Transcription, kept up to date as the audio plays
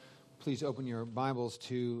Please open your Bibles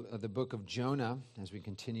to the book of Jonah as we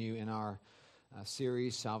continue in our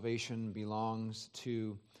series, Salvation Belongs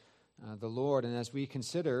to the Lord. And as we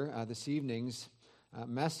consider this evening's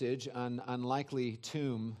message, An Unlikely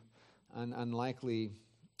Tomb, and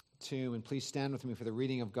please stand with me for the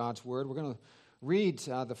reading of God's Word. We're going to read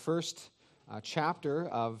the first chapter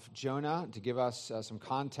of Jonah to give us some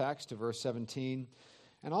context to verse 17.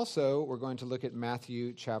 And also, we're going to look at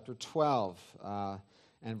Matthew chapter 12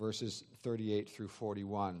 and verses 38 through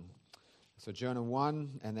 41. So Jonah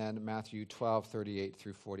 1 and then Matthew 12, 38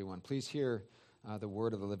 through 41. Please hear the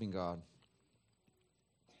word of the living God.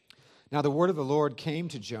 Now the word of the Lord came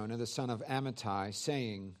to Jonah, the son of Amittai,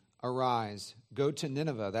 saying, "Arise, go to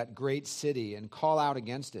Nineveh, that great city, and call out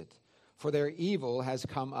against it, for their evil has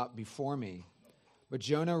come up before me." But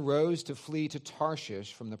Jonah rose to flee to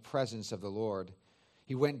Tarshish from the presence of the Lord.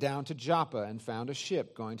 He went down to Joppa and found a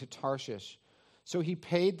ship going to Tarshish. So he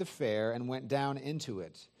paid the fare and went down into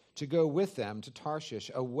it to go with them to Tarshish,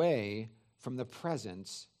 away from the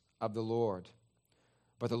presence of the Lord.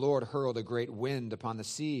 But the Lord hurled a great wind upon the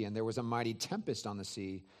sea, and there was a mighty tempest on the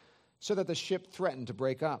sea, so that the ship threatened to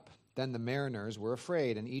break up. Then the mariners were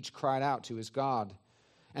afraid, and each cried out to his God.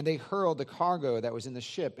 And they hurled the cargo that was in the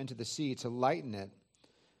ship into the sea to lighten it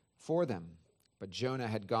for them. But Jonah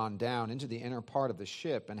had gone down into the inner part of the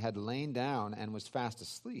ship and had lain down and was fast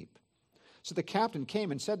asleep. So the captain came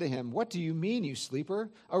and said to him, "What do you mean, you sleeper?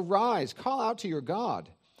 Arise, call out to your God.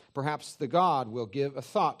 Perhaps the God will give a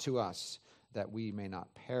thought to us, that we may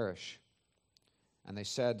not perish." And they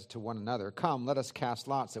said to one another, "Come, let us cast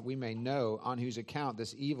lots, that we may know on whose account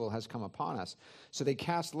this evil has come upon us." So they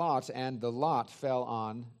cast lots, and the lot fell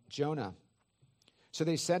on Jonah. So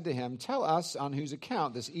they said to him, "Tell us on whose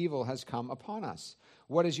account this evil has come upon us.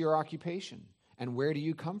 What is your occupation, and where do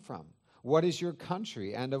you come from? What is your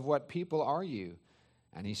country, and of what people are you?"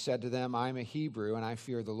 And he said to them, "I am a Hebrew, and I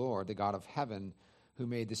fear the Lord, the God of heaven, who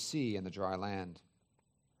made the sea and the dry land."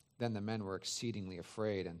 Then the men were exceedingly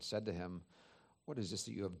afraid and said to him, "What is this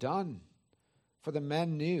that you have done?" For the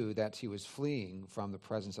men knew that he was fleeing from the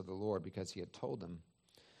presence of the Lord, because he had told them.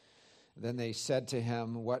 Then they said to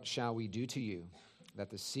him, "What shall we do to you,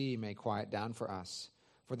 that the sea may quiet down for us?"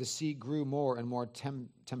 For the sea grew more and more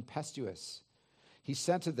tempestuous. He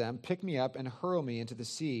said to them, "Pick me up and hurl me into the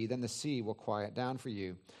sea, then the sea will quiet down for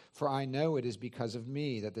you. For I know it is because of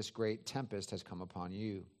me that this great tempest has come upon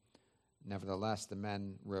you." Nevertheless, the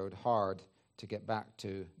men rowed hard to get back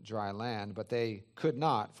to dry land, but they could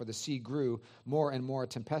not, for the sea grew more and more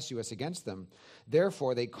tempestuous against them.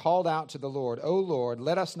 Therefore they called out to the Lord, "O Lord,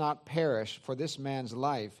 let us not perish for this man's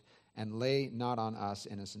life, and lay not on us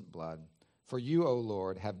innocent blood. For you, O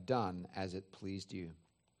Lord, have done as it pleased you."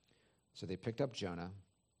 So they picked up Jonah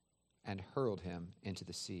and hurled him into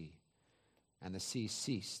the sea, and the sea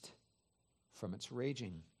ceased from its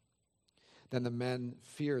raging. Then the men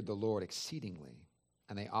feared the Lord exceedingly,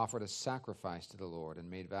 and they offered a sacrifice to the Lord and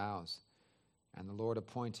made vows. And the Lord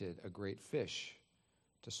appointed a great fish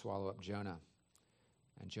to swallow up Jonah.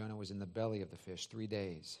 And Jonah was in the belly of the fish 3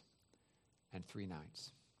 days and 3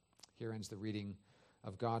 nights. Here ends the reading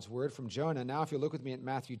of God's word from Jonah. Now, if you look with me at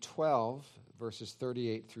Matthew 12, verses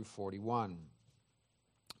 38 through 41.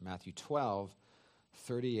 Matthew 12,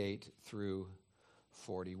 38 through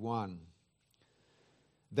 41.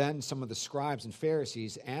 Then some of the scribes and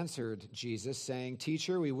Pharisees answered Jesus, saying,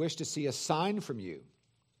 "Teacher, we wish to see a sign from you."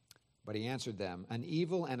 But he answered them, "An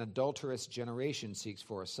evil and adulterous generation seeks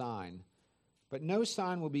for a sign, but no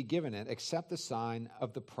sign will be given it except the sign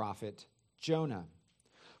of the prophet Jonah.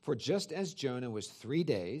 For just as Jonah was 3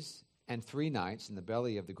 days and 3 nights in the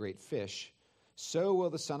belly of the great fish, so will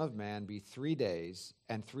the Son of Man be 3 days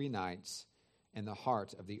and 3 nights in the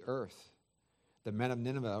heart of the earth. The men of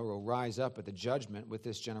Nineveh will rise up at the judgment with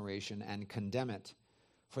this generation and condemn it,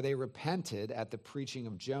 for they repented at the preaching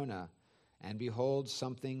of Jonah, and behold,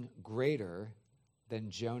 something greater than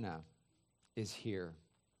Jonah is here."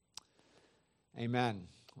 Amen.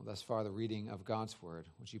 Well, thus far the reading of God's word.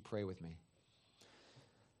 Would you pray with me?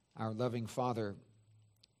 Our loving Father,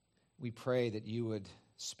 we pray that you would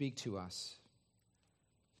speak to us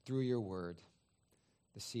through your word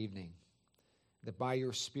this evening, that by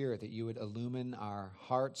your Spirit that you would illumine our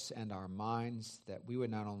hearts and our minds, that we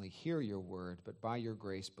would not only hear your word, but by your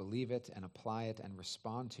grace believe it and apply it and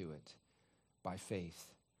respond to it by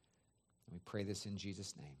faith. And we pray this in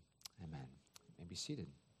Jesus' name. Amen. You may be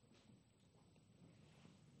seated.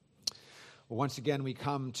 Well, once again, we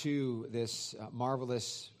come to this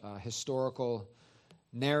marvelous historical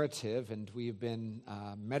narrative, and we've been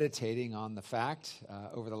meditating on the fact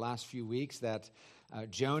over the last few weeks that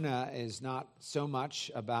Jonah is not so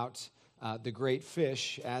much about the great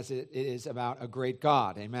fish as it is about a great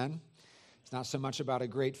God. Amen? It's not so much about a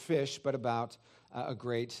great fish, but about a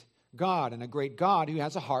great God, and a great God who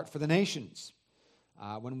has a heart for the nations.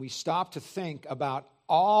 When we stop to think about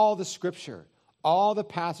all the Scripture, all the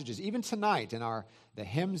passages, even tonight in the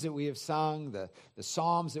hymns that we have sung, the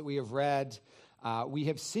Psalms that we have read, we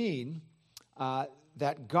have seen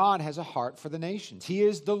that God has a heart for the nations. He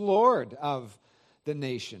is the Lord of the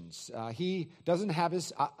nations. He doesn't have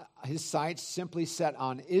his sights simply set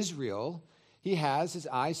on Israel. He has his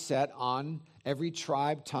eyes set on every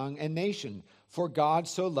tribe, tongue, and nation. For God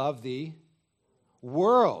so loved the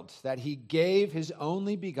world that he gave his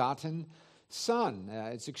only begotten Son.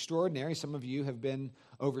 It's extraordinary. Some of you have been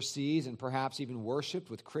overseas and perhaps even worshiped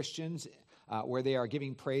with Christians where they are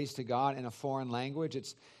giving praise to God in a foreign language.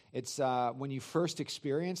 It's when you first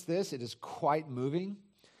experience this, it is quite moving.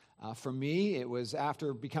 For me, it was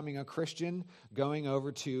after becoming a Christian, going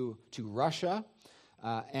over to Russia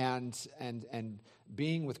and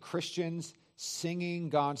being with Christians, singing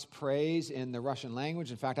God's praise in the Russian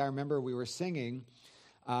language. In fact, I remember we were singing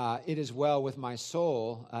 "It Is Well With My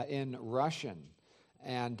Soul" in Russian,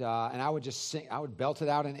 and I would just sing. I would belt it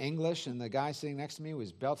out in English, and the guy sitting next to me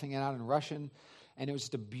was belting it out in Russian, and it was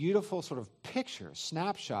just a beautiful sort of picture,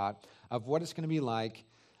 snapshot of what it's going to be like.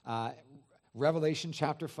 Revelation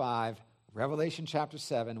chapter 5, Revelation chapter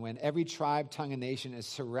 7, when every tribe, tongue, and nation is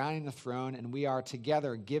surrounding the throne and we are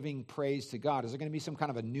together giving praise to God. Is there going to be some kind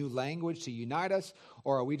of a new language to unite us,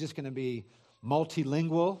 or are we just going to be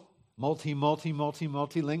multilingual,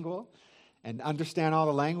 multilingual, and understand all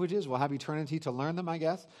the languages? We'll have eternity to learn them, I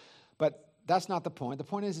guess. But that's not the point. The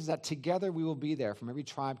point is that together we will be there from every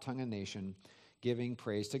tribe, tongue, and nation giving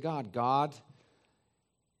praise to God. God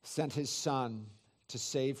sent his Son to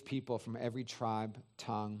save people from every tribe,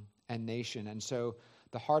 tongue, and nation. And so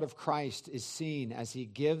the heart of Christ is seen as he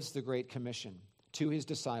gives the Great Commission to his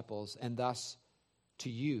disciples and thus to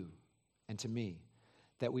you and to me,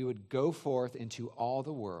 that we would go forth into all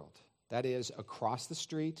the world, that is, across the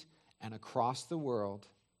street and across the world,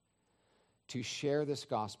 to share this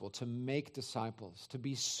gospel, to make disciples, to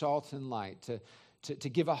be salt and light, to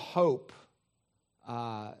give a hope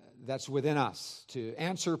that's within us, to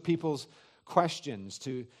answer people's questions,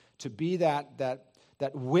 to be that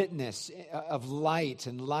witness of light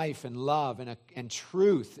and life and love and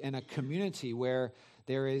truth in a community where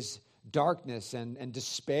there is darkness and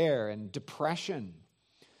despair and depression.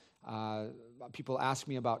 People ask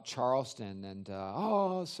me about Charleston and,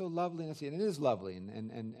 so lovely. And it is lovely,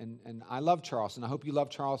 and I love Charleston. I hope you love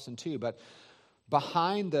Charleston too. But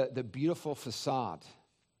behind the beautiful facade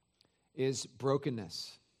is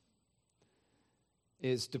brokenness,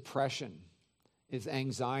 is depression, is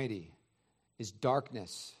anxiety, is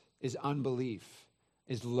darkness, is unbelief,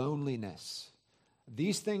 is loneliness.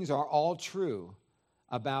 These things are all true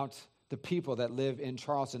about the people that live in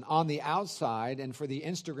Charleston. On the outside, and for the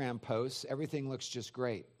Instagram posts, everything looks just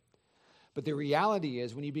great. But the reality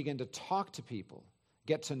is when you begin to talk to people,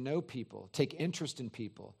 get to know people, take interest in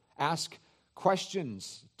people, ask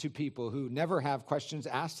questions to people who never have questions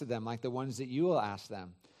asked to them like the ones that you will ask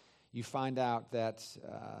them, you find out that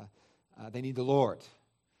they need the Lord,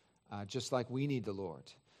 just like we need the Lord.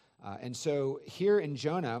 And so here in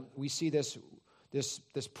Jonah, we see this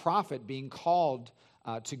prophet being called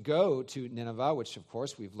to go to Nineveh, which, of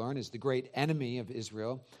course, we've learned is the great enemy of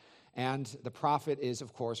Israel. And the prophet is,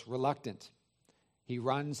 of course, reluctant. He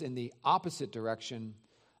runs in the opposite direction,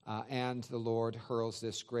 and the Lord hurls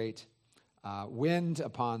this great wind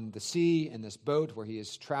upon the sea in this boat where he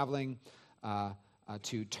is traveling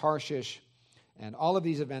to Tarshish. And all of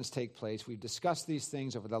these events take place. We've discussed these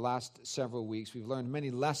things over the last several weeks. We've learned many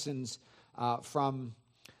lessons from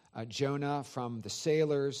Jonah, from the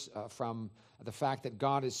sailors, from the fact that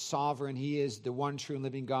God is sovereign. He is the one true and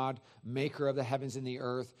living God, maker of the heavens and the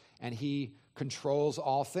earth, and he controls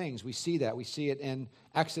all things. We see that. We see it in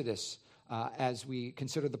Exodus as we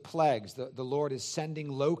consider the plagues. The Lord is sending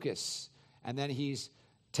locusts, and then he's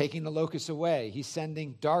taking the locusts away. He's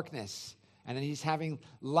sending darkness, and then he's having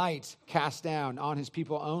light cast down on his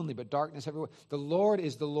people only, but darkness everywhere. The Lord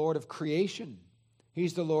is the Lord of creation.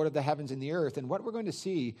 He's the Lord of the heavens and the earth. And what we're going to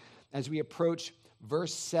see as we approach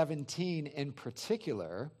verse 17 in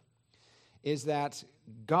particular is that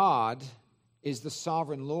God is the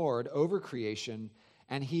sovereign Lord over creation,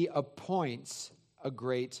 and he appoints a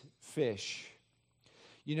great fish.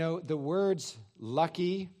 You know, the words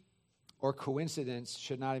lucky or coincidence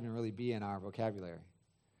should not even really be in our vocabulary,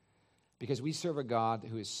 because we serve a God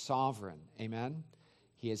who is sovereign. Amen?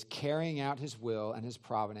 He is carrying out his will and his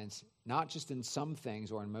providence, not just in some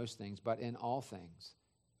things or in most things, but in all things.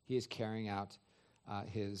 He is carrying out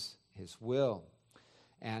his his will.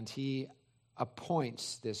 And he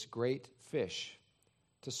appoints this great fish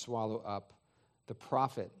to swallow up the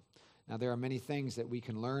prophet. Now, there are many things that we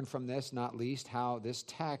can learn from this, not least how this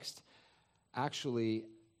text actually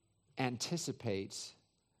anticipates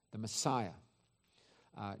the Messiah.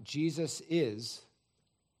 Jesus is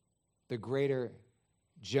the greater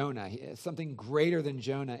Jonah. Something greater than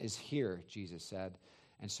Jonah is here, Jesus said.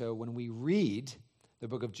 And so when we read the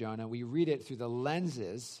book of Jonah, we read it through the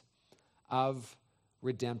lenses of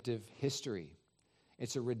redemptive history.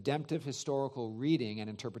 It's a redemptive historical reading and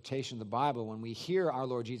interpretation of the Bible. When we hear our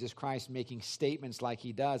Lord Jesus Christ making statements like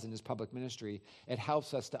he does in his public ministry, it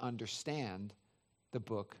helps us to understand the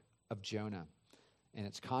book of Jonah in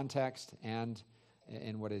its context and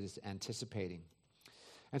in what it is anticipating.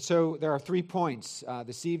 And so there are 3 points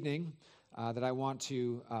this evening that I want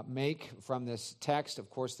to make from this text. Of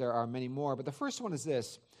course, there are many more, but the first one is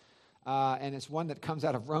this. And it's one that comes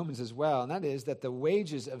out of Romans as well, and that is that the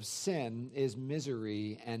wages of sin is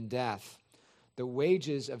misery and death. The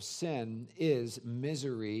wages of sin is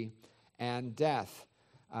misery and death.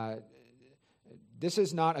 This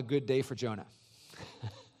is not a good day for Jonah.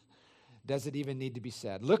 Does it even need to be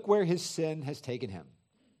said? Look where his sin has taken him.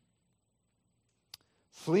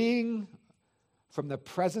 Fleeing from the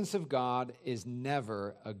presence of God is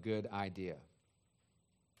never a good idea.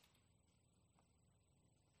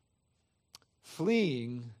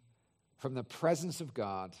 Fleeing from the presence of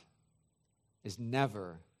God is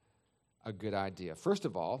never a good idea. First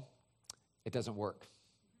of all, it doesn't work.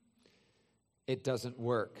 It doesn't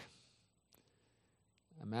work.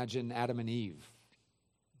 Imagine Adam and Eve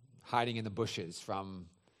hiding in the bushes from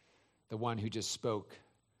the one who just spoke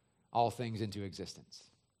all things into existence,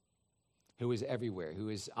 who is everywhere, who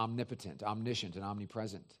is omnipotent, omniscient, and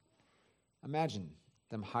omnipresent. Imagine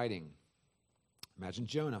them hiding. Imagine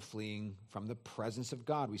Jonah fleeing from the presence of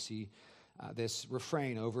God. We see this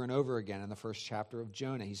refrain over and over again in the first chapter of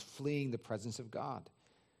Jonah. He's fleeing the presence of God.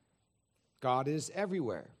 God is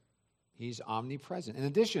everywhere. He's omnipresent. In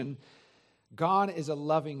addition, God is a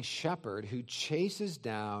loving shepherd who chases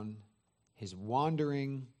down his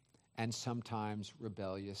wandering and sometimes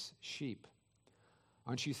rebellious sheep.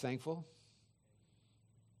 Aren't you thankful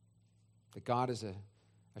that God is a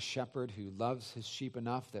shepherd who loves his sheep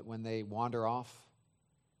enough that when they wander off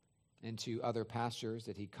into other pastures,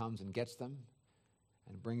 that he comes and gets them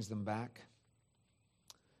and brings them back?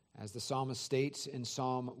 As the psalmist states in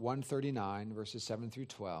Psalm 139, verses 7 through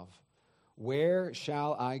 12, "Where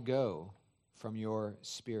shall I go from your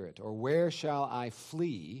spirit? Or where shall I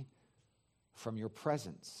flee from your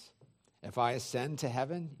presence? If I ascend to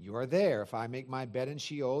heaven, you are there. If I make my bed in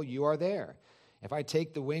Sheol, you are there. If I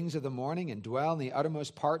take the wings of the morning and dwell in the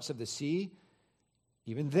uttermost parts of the sea,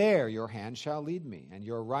 even there your hand shall lead me, and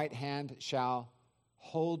your right hand shall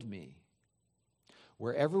hold me.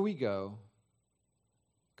 Wherever we go,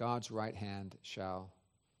 God's right hand shall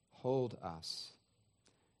hold us."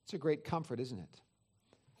 It's a great comfort, isn't it?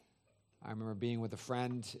 I remember being with a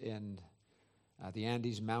friend in the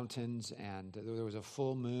Andes Mountains, and there was a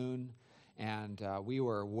full moon, and we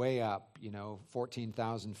were way up,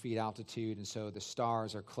 14,000 feet altitude, and so the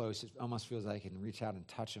stars are close. It almost feels like I can reach out and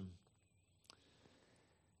touch them.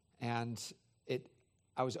 And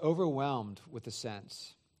I was overwhelmed with the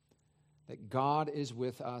sense that God is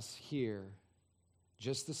with us here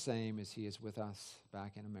just the same as he is with us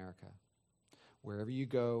back in America. Wherever you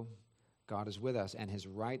go, God is with us, and his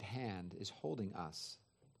right hand is holding us.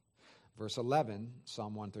 Verse 11,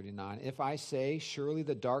 Psalm 139, "If I say, surely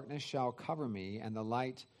the darkness shall cover me, and the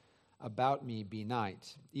light about me be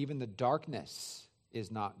night, even the darkness is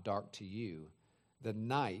not dark to you. The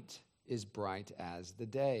night is bright as the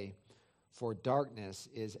day, for darkness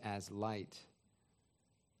is as light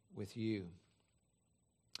with you."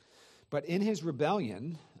 But in his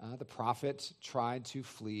rebellion, the prophet tried to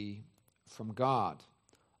flee from God,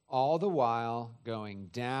 all the while going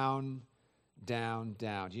down, down,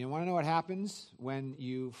 down. Do you want to know what happens when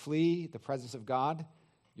you flee the presence of God?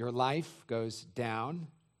 Your life goes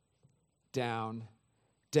down, down,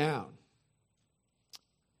 down.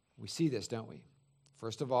 We see this, don't we?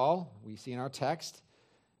 First of all, we see in our text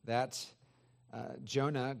that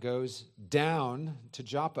Jonah goes down to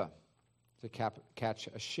Joppa to catch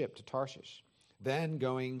a ship to Tarshish. Then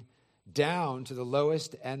going down to the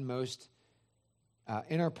lowest and most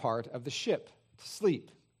inner part of the ship to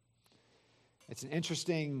sleep. It's an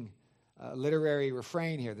interesting literary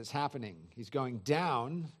refrain here that's happening. He's going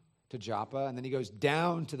down to Joppa, and then he goes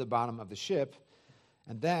down to the bottom of the ship.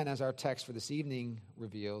 And then, as our text for this evening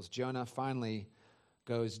reveals, Jonah finally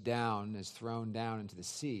goes down, is thrown down into the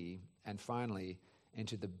sea, and finally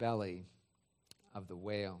into the belly of the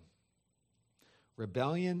whale.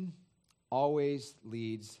 Rebellion always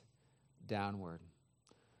leads downward.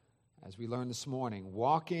 As we learned this morning,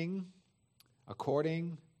 walking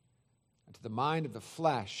according to the mind of the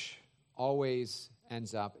flesh always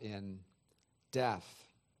ends up in death.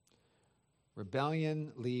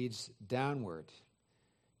 Rebellion leads downward,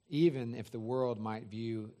 even if the world might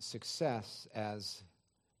view success as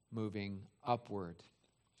moving upward.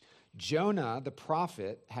 Jonah, the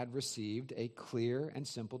prophet, had received a clear and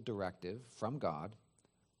simple directive from God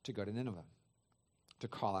to go to Nineveh, to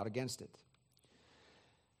call out against it.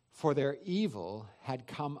 For their evil had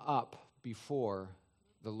come up before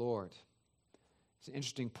the Lord. It's an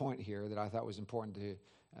interesting point here that I thought was important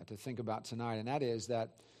to think about tonight, and that is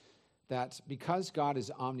that because God is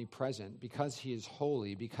omnipresent, because he is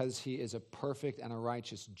holy, because he is a perfect and a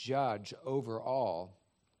righteous judge over all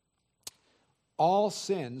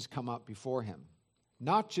sins come up before him.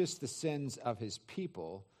 Not just the sins of his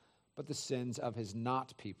people, but the sins of his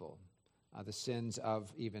not people, the sins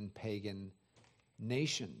of even pagan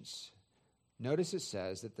nations. Notice it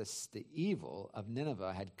says that the evil of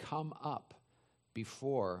Nineveh had come up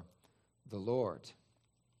before the Lord.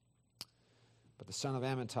 But the son of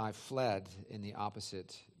Amittai fled in the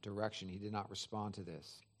opposite direction. He did not respond to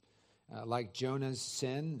this. Like Jonah's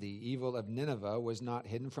sin, the evil of Nineveh was not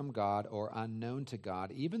hidden from God or unknown to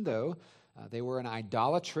God. Even though they were an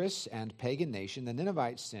idolatrous and pagan nation, the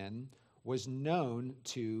Ninevite sin was known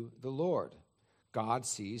to the Lord. God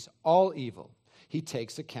sees all evil. He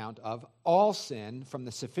takes account of all sin, from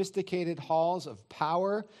the sophisticated halls of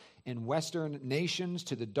power in Western nations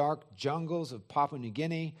to the dark jungles of Papua New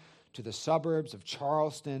Guinea to the suburbs of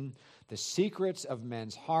Charleston. The secrets of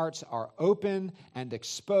men's hearts are open and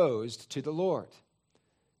exposed to the Lord.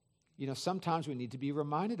 You know, sometimes we need to be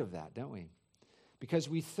reminded of that, don't we? Because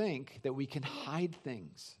we think that we can hide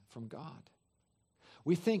things from God.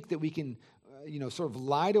 We think that we can, sort of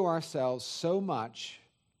lie to ourselves so much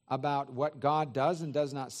about what God does and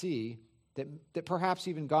does not see that perhaps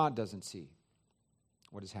even God doesn't see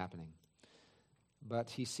what is happening. But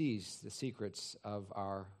he sees the secrets of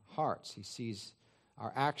our hearts. He sees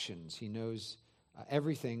our actions. He knows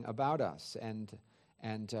everything about us. And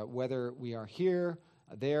whether we are here,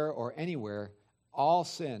 there, or anywhere, all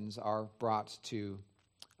sins are brought to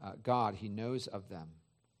God. He knows of them.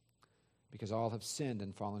 Because all have sinned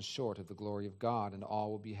and fallen short of the glory of God, and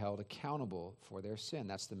all will be held accountable for their sin.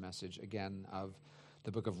 That's the message, again, of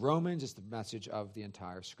the book of Romans. It's the message of the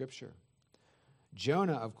entire Scripture.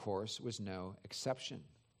 Jonah, of course, was no exception.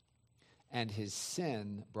 And his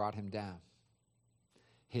sin brought him down.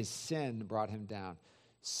 His sin brought him down.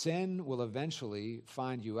 Sin will eventually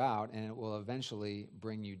find you out, and it will eventually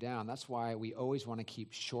bring you down. That's why we always want to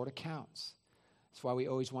keep short accounts. That's why we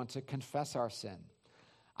always want to confess our sin.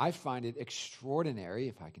 I find it extraordinary,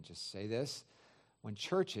 if I can just say this, when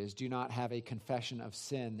churches do not have a confession of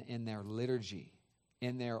sin in their liturgy,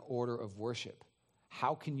 in their order of worship.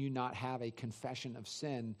 How can you not have a confession of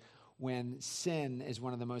sin when sin is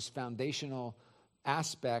one of the most foundational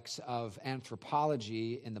aspects of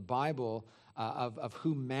anthropology in the Bible, of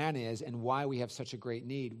who man is and why we have such a great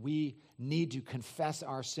need? We need to confess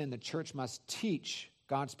our sin. The church must teach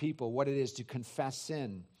God's people what it is to confess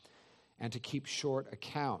sin and to keep short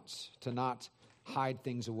accounts, to not hide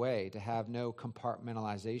things away, to have no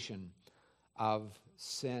compartmentalization of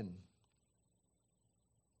sin.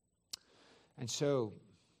 And so,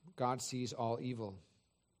 God sees all evil,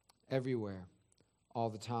 everywhere,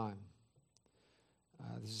 all the time.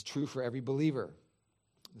 This is true for every believer.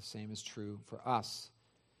 The same is true for us.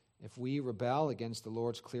 If we rebel against the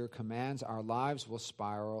Lord's clear commands, our lives will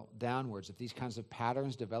spiral downwards. If these kinds of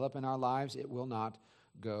patterns develop in our lives, it will not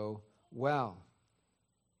go well.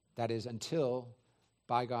 That is, until,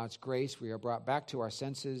 by God's grace, we are brought back to our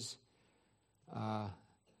senses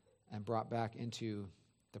and brought back into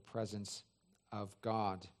the presence of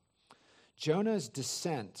God. Jonah's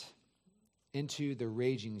descent into the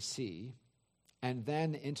raging sea and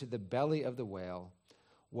then into the belly of the whale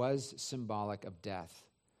was symbolic of death.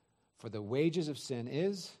 For the wages of sin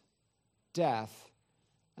is death,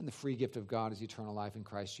 and the free gift of God is eternal life in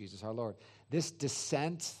Christ Jesus our Lord. This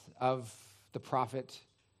descent of the prophet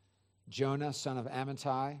Jonah, son of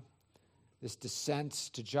Amittai, this descent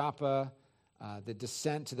to Joppa, the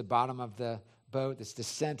descent to the bottom of the boat, this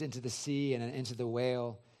descent into the sea and into the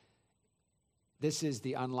whale, this is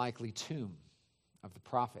the unlikely tomb of the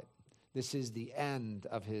prophet. This is the end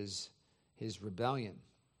of his rebellion.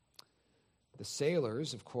 The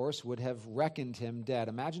sailors, of course, would have reckoned him dead.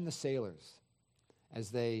 Imagine the sailors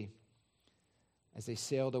as they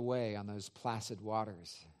sailed away on those placid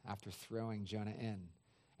waters after throwing Jonah in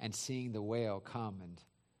and seeing the whale come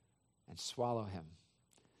and swallow him.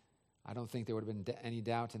 I don't think there would have been any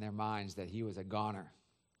doubt in their minds that he was a goner,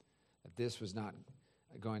 that this was not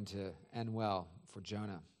going to end well for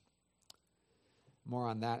Jonah. More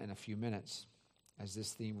on that in a few minutes, as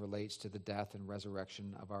this theme relates to the death and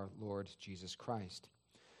resurrection of our Lord Jesus Christ.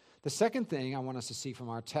 The second thing I want us to see from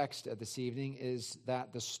our text this evening is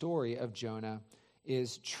that the story of Jonah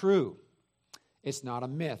is true. It's not a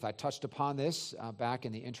myth. I touched upon this back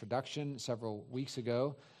in the introduction several weeks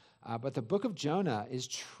ago, but the book of Jonah is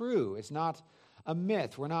true. It's not a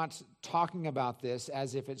myth. We're not talking about this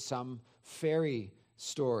as if it's some fairy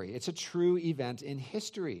story. It's a true event in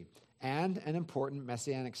history and an important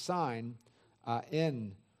messianic sign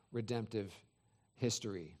in redemptive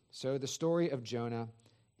history. So the story of Jonah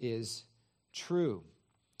is true.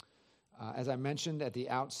 As I mentioned at the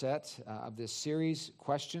outset of this series,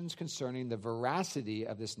 questions concerning the veracity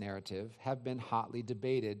of this narrative have been hotly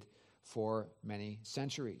debated for many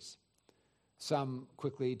centuries. Some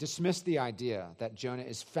quickly dismiss the idea that Jonah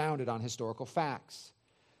is founded on historical facts.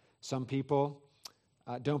 Some people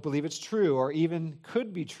don't believe it's true or even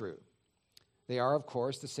could be true. They are, of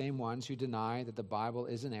course, the same ones who deny that the Bible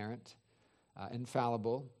is inerrant,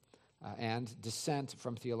 infallible, and dissent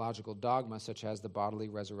from theological dogma such as the bodily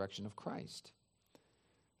resurrection of Christ.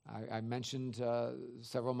 I mentioned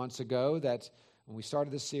several months ago that when we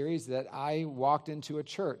started this series that I walked into a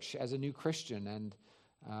church as a new Christian, and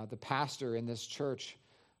the pastor in this church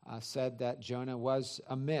said that Jonah was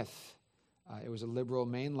a myth. It was a liberal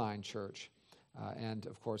mainline church, and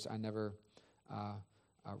of course I never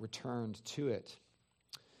returned to it.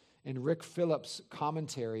 In Rick Phillips'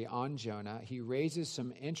 commentary on Jonah, he raises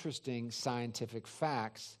some interesting scientific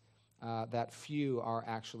facts that few are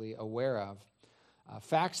actually aware of.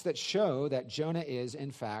 Facts that show that Jonah is,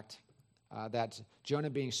 in fact, that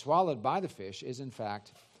Jonah being swallowed by the fish is, in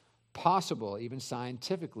fact, possible, even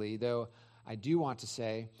scientifically, though I do want to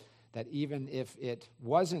say that even if it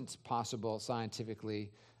wasn't possible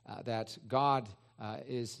scientifically, that God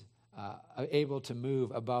is able to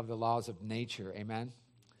move above the laws of nature. Amen?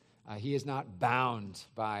 He is not bound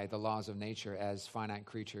by the laws of nature as finite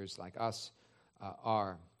creatures like us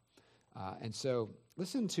are. And so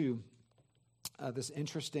listen to this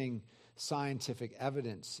interesting scientific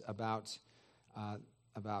evidence about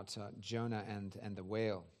Jonah and the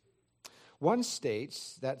whale. One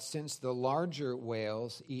states that since the larger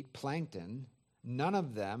whales eat plankton, none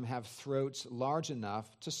of them have throats large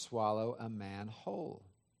enough to swallow a man whole.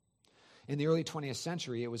 In the early 20th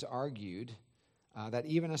century, it was argued that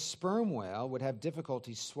even a sperm whale would have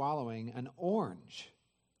difficulty swallowing an orange,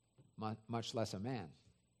 much less a man.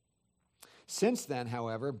 Since then,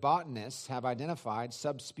 however, botanists have identified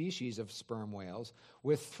subspecies of sperm whales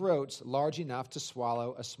with throats large enough to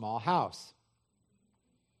swallow a small house.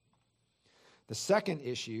 The second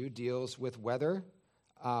issue deals with whether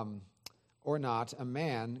or not a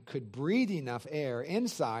man could breathe enough air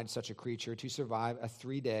inside such a creature to survive a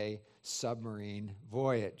 3-day submarine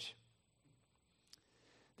voyage.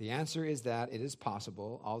 The answer is that it is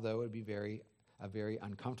possible, although it would be a very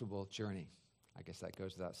uncomfortable journey. I guess that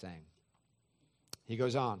goes without saying. He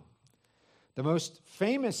goes on. The most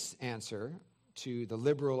famous answer to the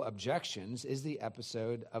liberal objections is the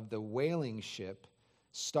episode of the whaling ship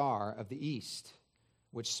Star of the East,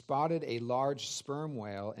 which spotted a large sperm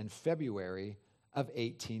whale in February of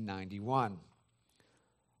 1891.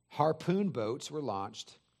 Harpoon boats were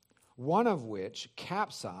launched, one of which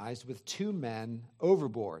capsized with 2 men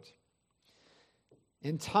overboard.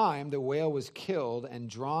 In time, the whale was killed and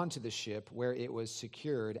drawn to the ship where it was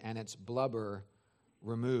secured and its blubber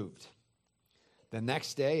removed. The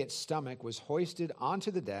next day, its stomach was hoisted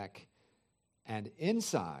onto the deck, and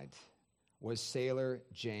inside was sailor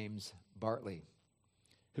James Bartley,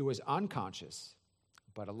 who was unconscious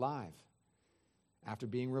but alive. After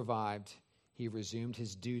being revived, he resumed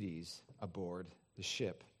his duties aboard the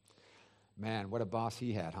ship. Man, what a boss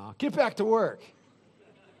he had, huh? Get back to work.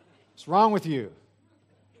 What's wrong with you?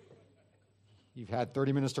 You've had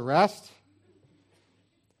 30 minutes to rest?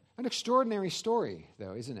 An extraordinary story,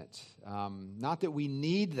 though, isn't it? Not that we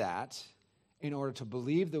need that in order to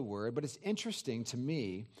believe the word, but it's interesting to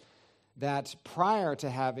me that prior to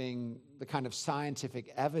having the kind of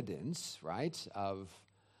scientific evidence, right, of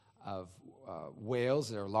whales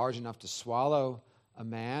that are large enough to swallow a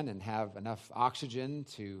man and have enough oxygen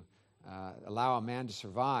to allow a man to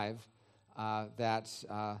survive,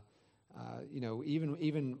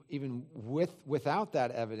 even without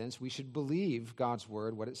that evidence, we should believe God's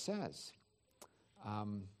word, what it says.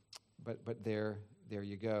 But there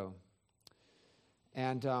you go.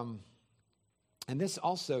 And this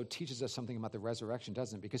also teaches us something about the resurrection,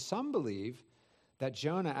 doesn't it? Because some believe that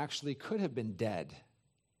Jonah actually could have been dead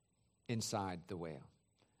inside the whale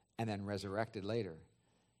and then resurrected later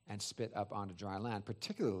and spit up onto dry land,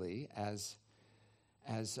 particularly as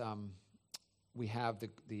we have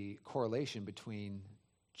the correlation between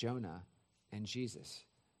Jonah and Jesus.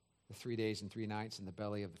 The 3 days and 3 nights in the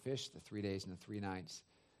belly of the fish, the 3 days and the 3 nights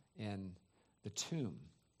in the tomb.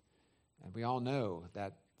 And we all know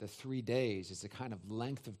that the 3 days is the kind of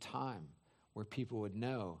length of time where people would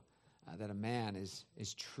know that a man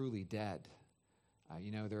is truly dead.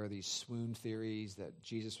 There are these swoon theories that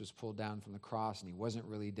Jesus was pulled down from the cross and he wasn't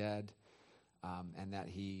really dead, and that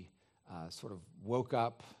he sort of woke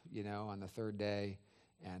up, on the third day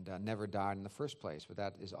and never died in the first place. But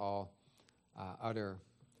that is all utter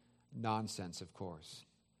nonsense, of course.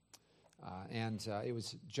 And it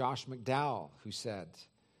was Josh McDowell who said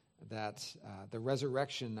that the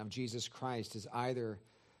resurrection of Jesus Christ is either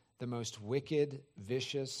the most wicked,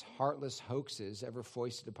 vicious, heartless hoaxes ever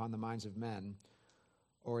foisted upon the minds of men,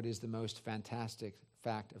 or it is the most fantastic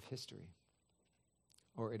fact of history,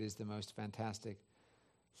 or it is the most fantastic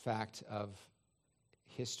fact of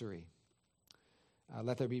history.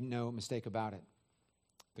 Let there be no mistake about it.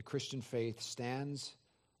 The Christian faith stands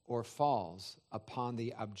or falls upon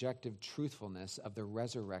the objective truthfulness of the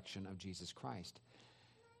resurrection of Jesus Christ.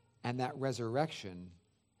 And that resurrection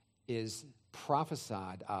is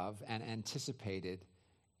prophesied of and anticipated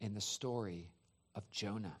in the story of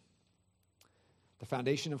Jonah. The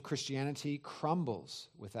foundation of Christianity crumbles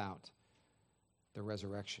without the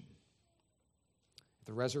resurrection. If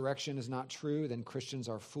the resurrection is not true, then Christians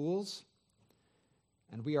are fools,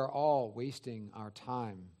 and we are all wasting our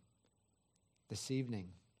time this evening.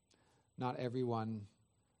 Not everyone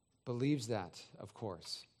believes that, of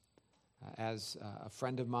course. As a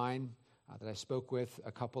friend of mine that I spoke with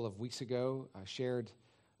a couple of weeks ago shared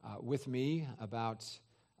with me about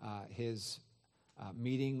his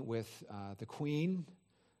meeting with the Queen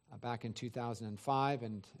back in 2005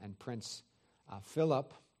 and Prince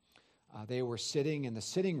Philip. They were sitting in the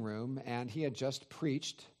sitting room, and he had just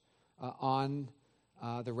preached on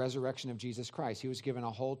the resurrection of Jesus Christ. He was given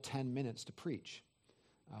a whole 10 minutes to preach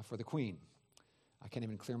for the Queen. I can't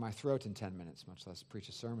even clear my throat in 10 minutes, much less preach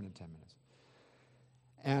a sermon in 10 minutes.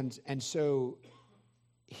 And so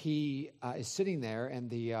he is sitting there, and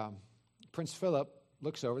the Prince Philip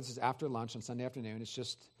looks over. This is after lunch on Sunday afternoon. It's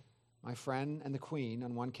just my friend and the Queen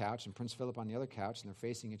on one couch and Prince Philip on the other couch, and they're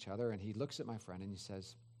facing each other. And he looks at my friend and he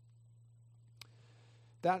says,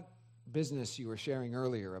 "That business you were sharing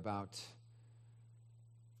earlier about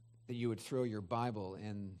that you would throw your Bible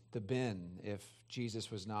in the bin if Jesus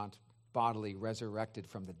was not bodily resurrected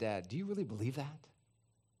from the dead, do you really believe that?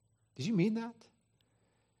 Did you mean that?"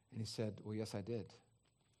 And he said, "Well, yes, I did."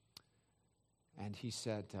 And he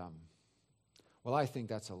said, "Well, I think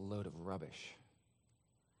that's a load of rubbish."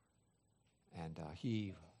 And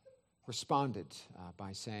he responded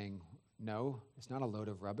by saying, "No, it's not a load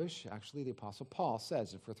of rubbish. Actually, the Apostle Paul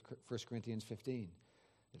says in 1 Corinthians 15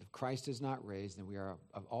 that if Christ is not raised, then we are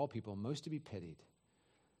of all people most to be pitied,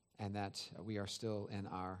 and that we are still in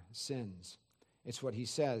our sins." It's what he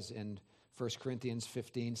says in 1 Corinthians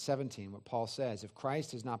 15:17, what Paul says, "If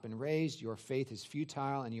Christ has not been raised, your faith is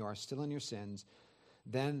futile and you are still in your sins.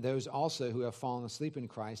 Then those also who have fallen asleep in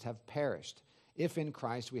Christ have perished. If in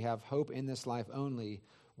Christ we have hope in this life only,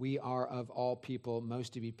 we are of all people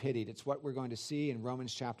most to be pitied." It's what we're going to see in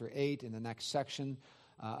Romans chapter 8 in the next section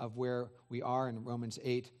of where we are in Romans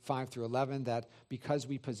 8, 5 through 11, that because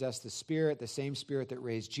we possess the Spirit, the same Spirit that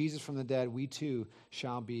raised Jesus from the dead, we too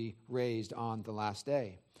shall be raised on the last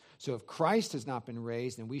day. So if Christ has not been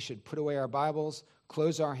raised, then we should put away our Bibles,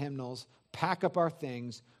 close our hymnals, pack up our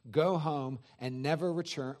things, go home, and never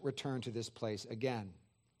return to this place again.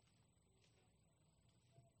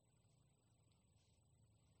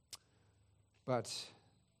 But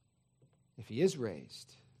if he is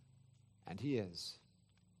raised, and he is,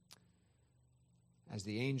 as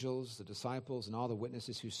the angels, the disciples, and all the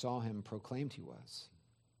witnesses who saw him proclaimed he was,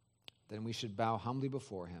 then we should bow humbly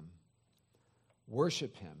before him,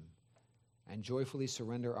 worship him, and joyfully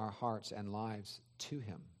surrender our hearts and lives to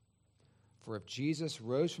him. For if Jesus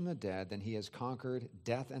rose from the dead, then he has conquered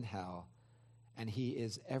death and hell, and he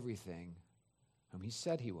is everything whom he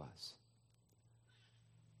said he was.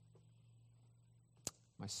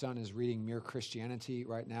 My son is reading Mere Christianity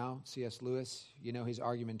right now, C.S. Lewis. You know his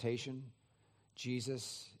argumentation.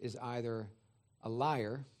 Jesus is either a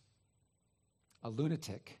liar, a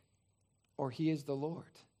lunatic, or he is the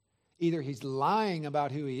Lord. Either he's lying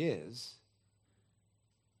about who he is,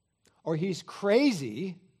 or he's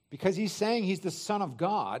crazy because he's saying he's the Son of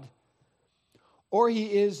God, or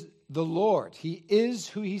he is the Lord. He is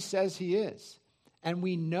who he says he is. And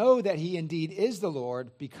we know that he indeed is the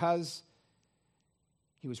Lord because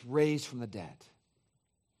he was raised from the dead.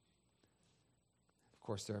 Of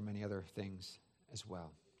course, there are many other things as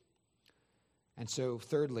well. And so,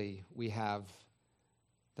 thirdly, we have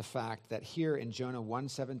the fact that here in Jonah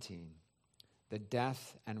 1:17, the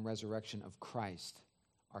death and resurrection of Christ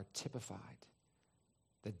are typified.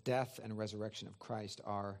 The death and resurrection of Christ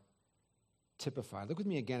are typified. Look with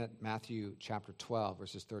me again at Matthew chapter 12,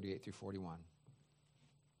 verses 38 through 41.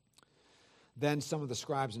 Then some of the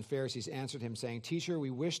scribes and Pharisees answered him, saying, "Teacher,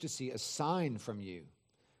 we wish to see a sign from you."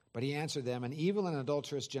 But he answered them, "An evil and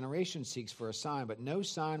adulterous generation seeks for a sign, but no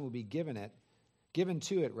sign will be given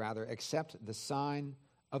to it, except the sign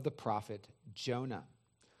of the prophet Jonah.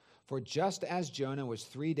 For just as Jonah was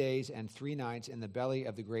 3 days and 3 nights in the belly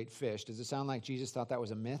of the great fish," does it sound like Jesus thought that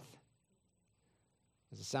was a myth?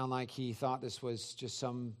 Does it sound like he thought this was just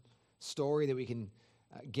some story that we can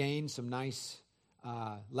gain some nice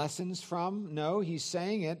lessons from? No, he's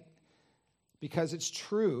saying it because it's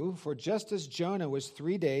true. For just as Jonah was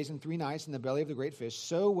 3 days and 3 nights in the belly of the great fish,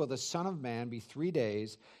 so will the Son of Man be 3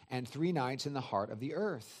 days and 3 nights in the heart of the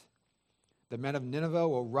earth. The men of Nineveh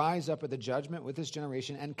will rise up at the judgment with this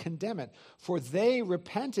generation and condemn it. For they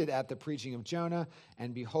repented at the preaching of Jonah,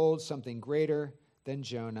 and behold, something greater than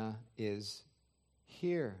Jonah is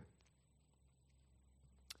here.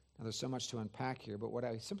 Now, there's so much to unpack here, but what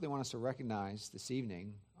I simply want us to recognize this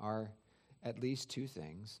evening are at least 2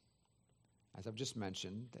 things. As I've just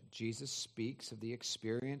mentioned, that Jesus speaks of the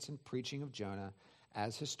experience and preaching of Jonah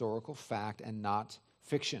as historical fact and not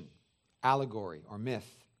fiction, allegory, or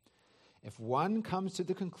myth. If one comes to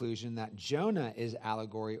the conclusion that Jonah is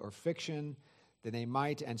allegory or fiction, then they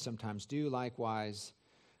might, and sometimes do likewise,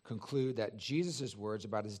 conclude that Jesus' words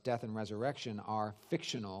about his death and resurrection are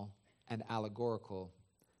fictional and allegorical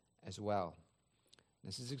as well.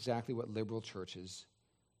 This is exactly what liberal churches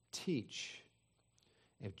teach.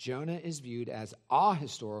 If Jonah is viewed as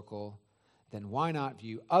ahistorical, then why not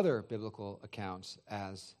view other biblical accounts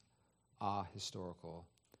as ahistorical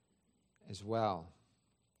as well?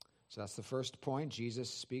 So that's the first point. Jesus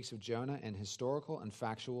speaks of Jonah in historical and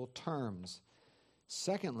factual terms.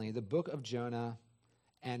 Secondly, the book of Jonah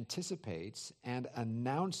anticipates and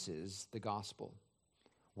announces the gospel.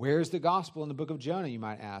 Where's the gospel in the book of Jonah, you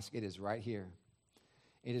might ask? It is right here.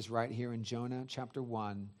 It is right here in Jonah chapter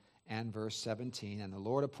 1 and verse 17. And the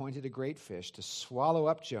Lord appointed a great fish to swallow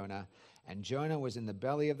up Jonah, and Jonah was in the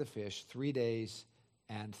belly of the fish 3 days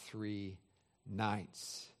and 3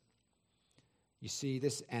 nights. You see,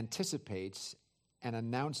 this anticipates and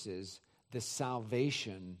announces the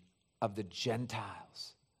salvation of the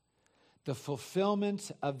Gentiles, the fulfillment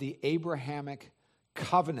of the Abrahamic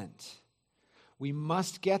covenant. We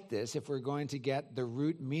must get this if we're going to get the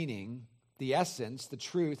root meaning, the essence, the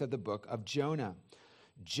truth of the book of Jonah.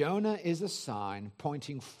 Jonah is a sign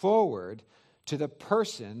pointing forward to the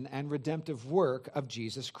person and redemptive work of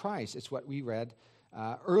Jesus Christ. It's what we read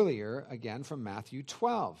earlier, again, from Matthew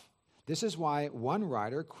 12. This is why one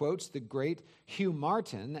writer quotes the great Hugh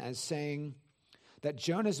Martin as saying that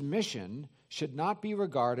Jonah's mission should not be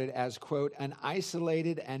regarded as, quote, an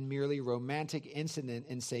isolated and merely romantic incident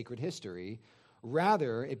in sacred history.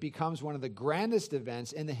 Rather, it becomes one of the grandest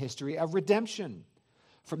events in the history of redemption,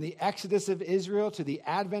 from the exodus of Israel to the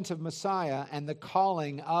advent of Messiah and the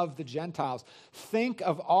calling of the Gentiles. Think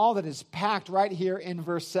of all that is packed right here in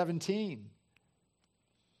verse 17.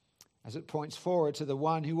 As it points forward to the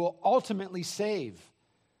one who will ultimately save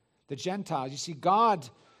the Gentiles. You see, God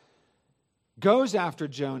goes after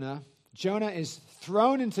Jonah. Jonah is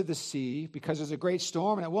thrown into the sea because there's a great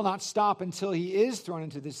storm, and it will not stop until he is thrown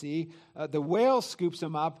into the sea. The whale scoops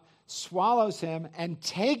him up, swallows him, and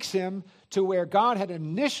takes him to where God had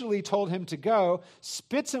initially told him to go,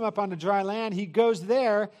 spits him up onto dry land. He goes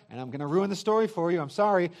there, and I'm going to ruin the story for you, I'm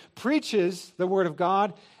sorry, preaches the word of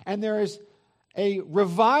God, and there is a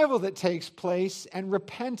revival that takes place and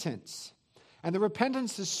repentance. And the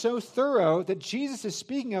repentance is so thorough that Jesus is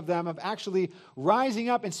speaking of them, of actually rising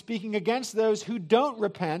up and speaking against those who don't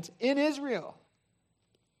repent in Israel.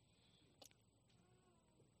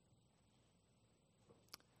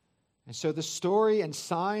 And so the story and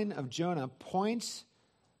sign of Jonah points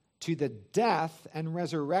to the death and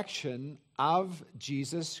resurrection of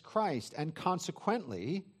Jesus Christ, and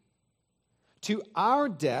consequently, to our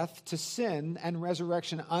death to sin and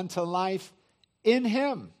resurrection unto life in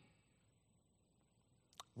him.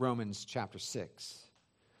 Romans chapter 6.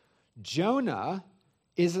 Jonah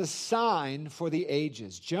is a sign for the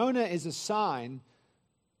ages. Jonah is a sign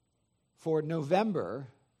for November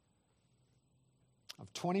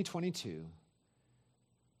of 2022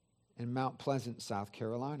 in Mount Pleasant, South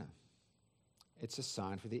Carolina. It's a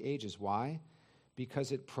sign for the ages. Why?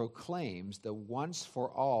 Because it proclaims the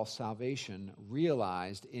once-for-all salvation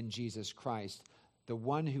realized in Jesus Christ, the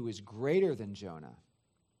one who is greater than Jonah,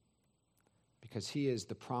 because he is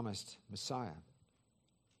the promised Messiah.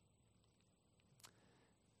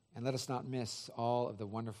 And let us not miss all of the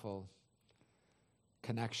wonderful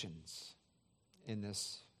connections in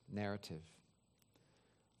this narrative.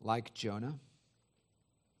 Like Jonah,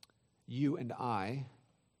 you and I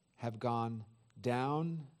have gone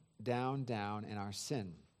down, down, down in our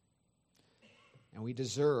sin. And we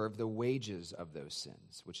deserve the wages of those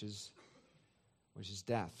sins, which is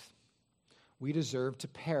death. We deserve to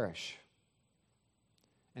perish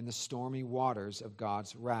in the stormy waters of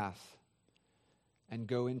God's wrath and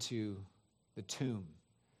go into the tomb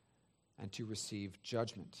and to receive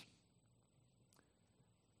judgment,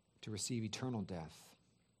 to receive eternal death.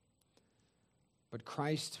 But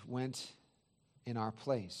Christ went in our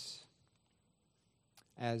place.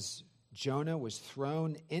 As Jonah was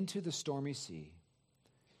thrown into the stormy sea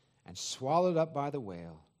and swallowed up by the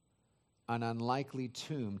whale, an unlikely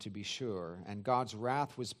tomb to be sure, and God's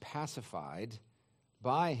wrath was pacified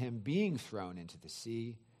by him being thrown into the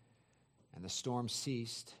sea, and the storm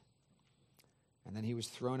ceased, and then he was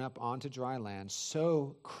thrown up onto dry land.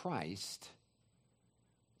 So Christ,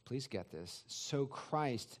 please get this, so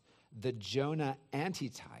Christ, the Jonah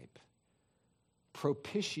antitype,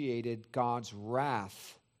 propitiated God's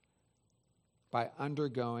wrath by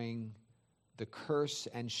undergoing the curse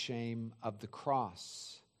and shame of the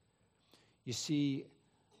cross. You see,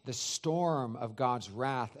 the storm of God's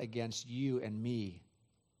wrath against you and me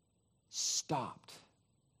stopped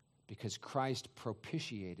because Christ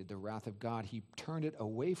propitiated the wrath of God. He turned it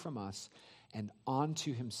away from us and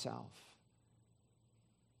onto himself.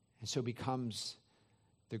 And so becomes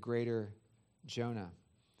the greater Jonah.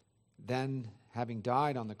 Then, having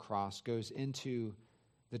died on the cross, goes into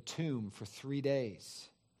the tomb for 3 days.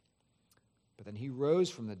 But then he rose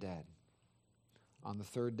from the dead on the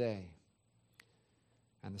third day.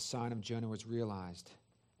 And the sign of Jonah was realized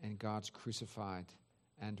in God's crucified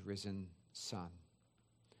and risen Son.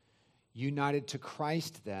 United to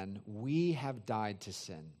Christ, then, we have died to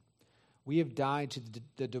sin. We have died to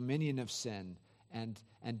the dominion of sin and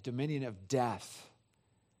dominion of death.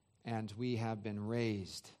 And we have been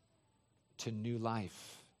raised to new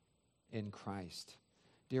life in Christ.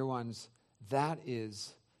 Dear ones, that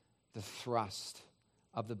is the thrust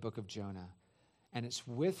of the book of Jonah. And it's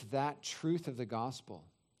with that truth of the gospel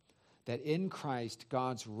that in Christ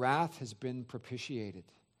God's wrath has been propitiated,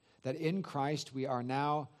 that in Christ we are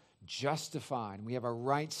now justified, we have a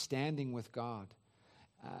right standing with God,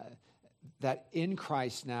 that in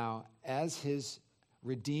Christ now, as his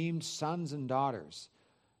redeemed sons and daughters,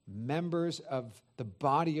 members of the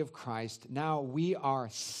body of Christ, now we are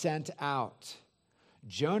sent out.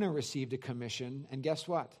 Jonah received a commission, and guess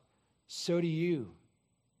what? So do you.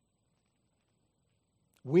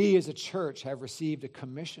 We as a church have received a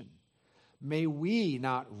commission. May we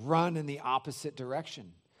not run in the opposite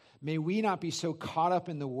direction. May we not be so caught up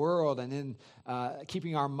in the world and in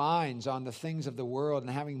keeping our minds on the things of the world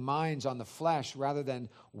and having minds on the flesh rather than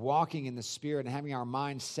walking in the Spirit and having our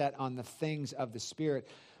minds set on the things of the Spirit.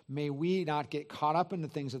 May we not get caught up in the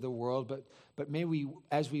things of the world, but may we,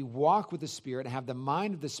 as we walk with the Spirit and have the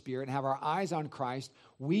mind of the Spirit and have our eyes on Christ,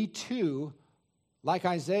 we too, like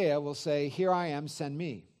Isaiah, will say, "Here I am, send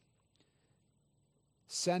me."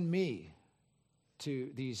 Send me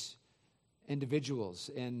to these individuals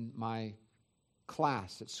in my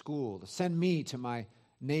class at school. Send me to my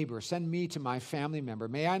neighbor. Send me to my family member.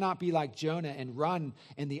 May I not be like Jonah and run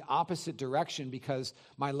in the opposite direction because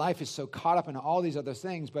my life is so caught up in all these other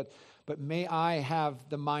things, but may I have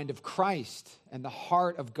the mind of Christ and the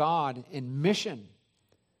heart of God in mission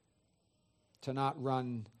to not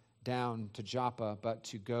run down to Joppa, but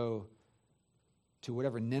to go to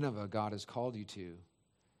whatever Nineveh God has called you to.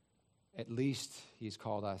 At least he's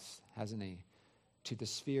called us, hasn't he, to the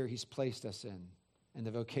sphere he's placed us in and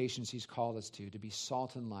the vocations he's called us to be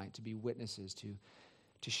salt and light, to be witnesses, to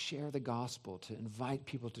share the gospel, to invite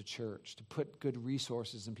people to church, to put good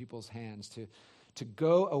resources in people's hands, to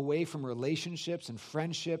go away from relationships and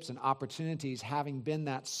friendships and opportunities having been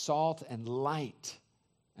that salt and light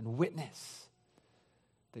and witness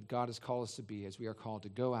that God has called us to be as we are called to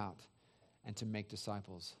go out and to make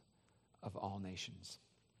disciples of all nations.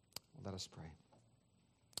 Let us pray.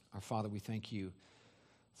 Our Father, we thank you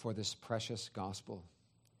for this precious gospel.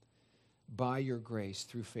 By your grace,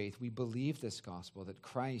 through faith, we believe this gospel, that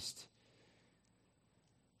Christ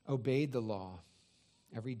obeyed the law,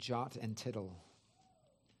 every jot and tittle,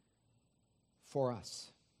 for us.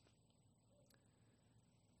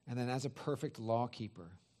 And then as a perfect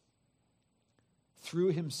lawkeeper,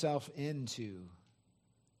 threw himself into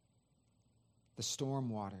the storm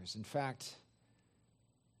waters. In fact,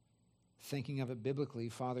 thinking of it biblically,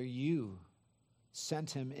 Father, you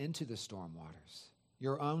sent him into the storm waters,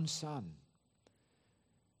 your own Son,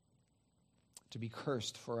 to be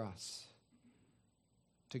cursed for us,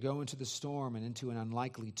 to go into the storm and into an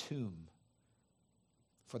unlikely tomb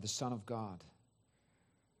for the Son of God,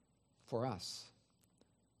 for us,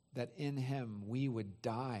 that in him we would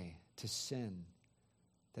die to sin,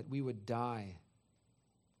 that we would die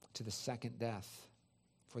to the second death.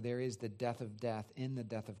 For there is the death of death in the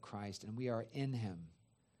death of Christ, and we are in him,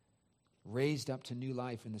 raised up to new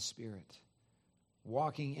life in the Spirit,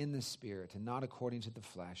 walking in the Spirit and not according to the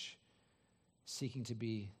flesh, seeking to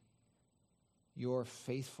be your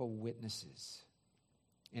faithful witnesses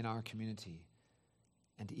in our community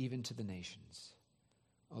and even to the nations.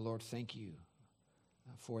 Oh Lord, thank you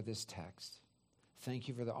for this text. Thank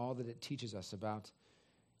you for all that it teaches us about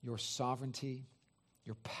your sovereignty,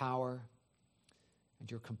 your power, and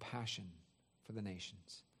your compassion for the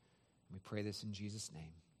nations. And we pray this in Jesus'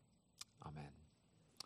 name. Amen.